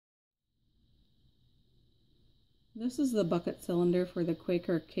This is the bucket cylinder for the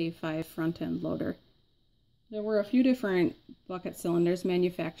Koyker K5 front end loader. There were a few different bucket cylinders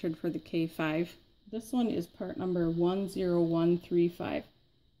manufactured for the K5. This one is part number 10135.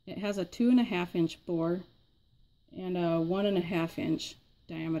 It has a 2.5 inch bore and a 1.5 inch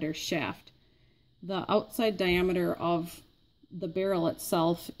diameter shaft. The outside diameter of the barrel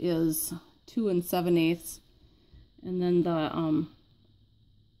itself is 2 7/8, and then the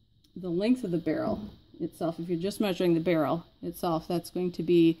length of the barrel itself, if you're just measuring the barrel itself, that's going to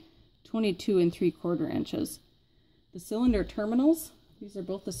be 22 3/4 inches. The cylinder terminals, these are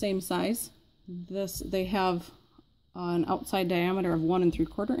both the same size. They have an outside diameter of 1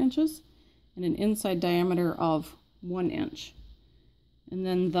 3/4 inches and an inside diameter of 1 inch. And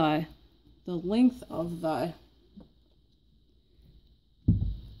then the length of the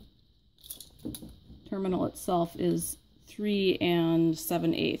terminal itself is 3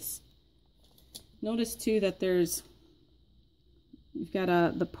 7/8. Notice too that you've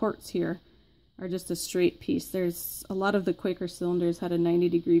got the ports here are just a straight piece. There's a lot of the Koyker cylinders had a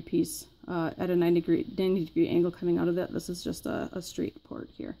 90-degree piece at a 90 degree angle coming out of it. This is just a straight port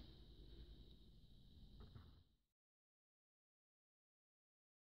here.